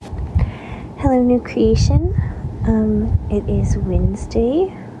of New Creation. It is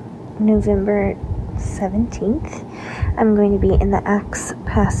Wednesday, November 17th. I'm going to be in the Acts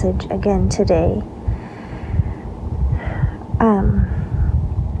passage again today.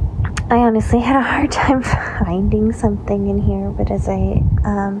 I honestly had a hard time finding something in here, but as I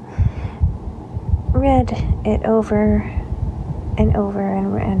read it over and over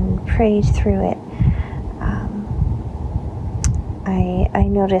and prayed through it, I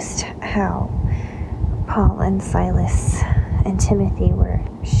noticed how Paul and Silas and Timothy were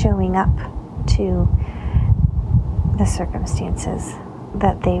showing up to the circumstances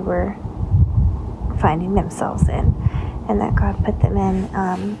that they were finding themselves in, and that God put them in.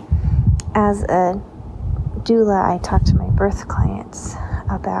 As a doula, I talk to my birth clients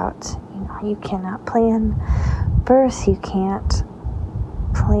about, you cannot plan birth, you can't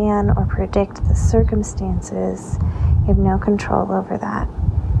plan or predict the circumstances. You have no control over that.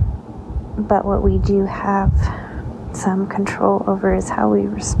 But what we do have some control over is how we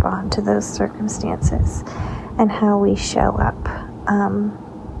respond to those circumstances and how we show up. And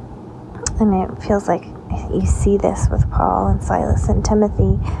it feels like you see this with Paul and Silas and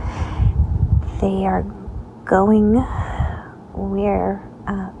Timothy. They are going where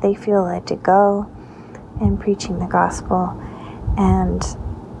they feel led to go and preaching the gospel, and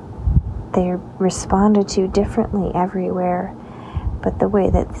they're responded to differently everywhere, but the way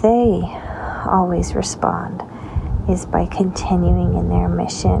that they always respond is by continuing in their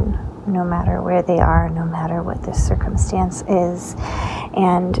mission, no matter where they are, no matter what the circumstance is.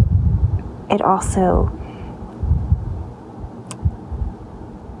 And it also,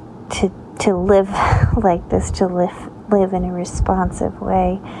 to live like this, to live in a responsive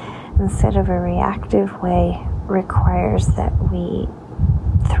way instead of a reactive way, requires that we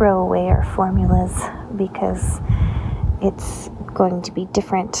throw away our formulas, because it's going to be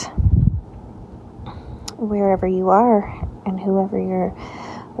different wherever you are and whoever you're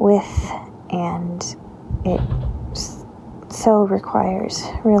with, and it so requires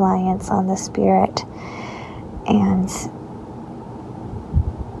reliance on the Spirit and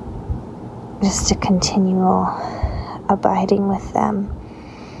just a continual abiding with them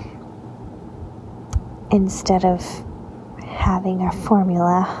instead of having a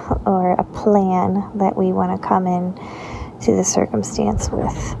formula or a plan that we want to come in to the circumstance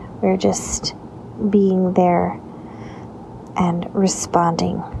with. We're just being there and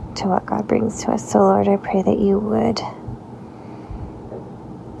responding to what God brings to us. So Lord, I pray that you would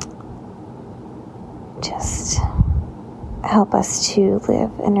just help us to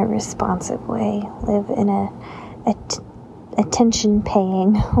live in a responsive way, live in a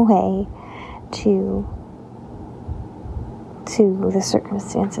attention-paying way to the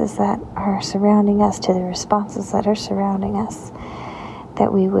circumstances that are surrounding us, to the responses that are surrounding us,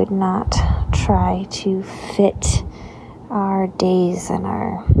 that we would not try to fit our days and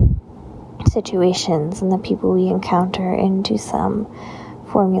our situations and the people we encounter into some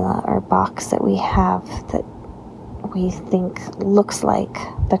formula or box that we have that we think looks like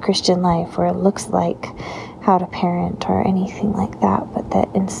the Christian life or looks like how to parent or anything like that, but that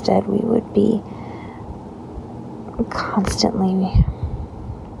instead we would be constantly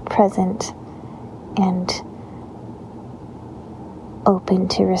present and open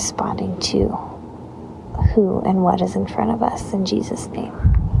to responding to who and what is in front of us. In Jesus' name.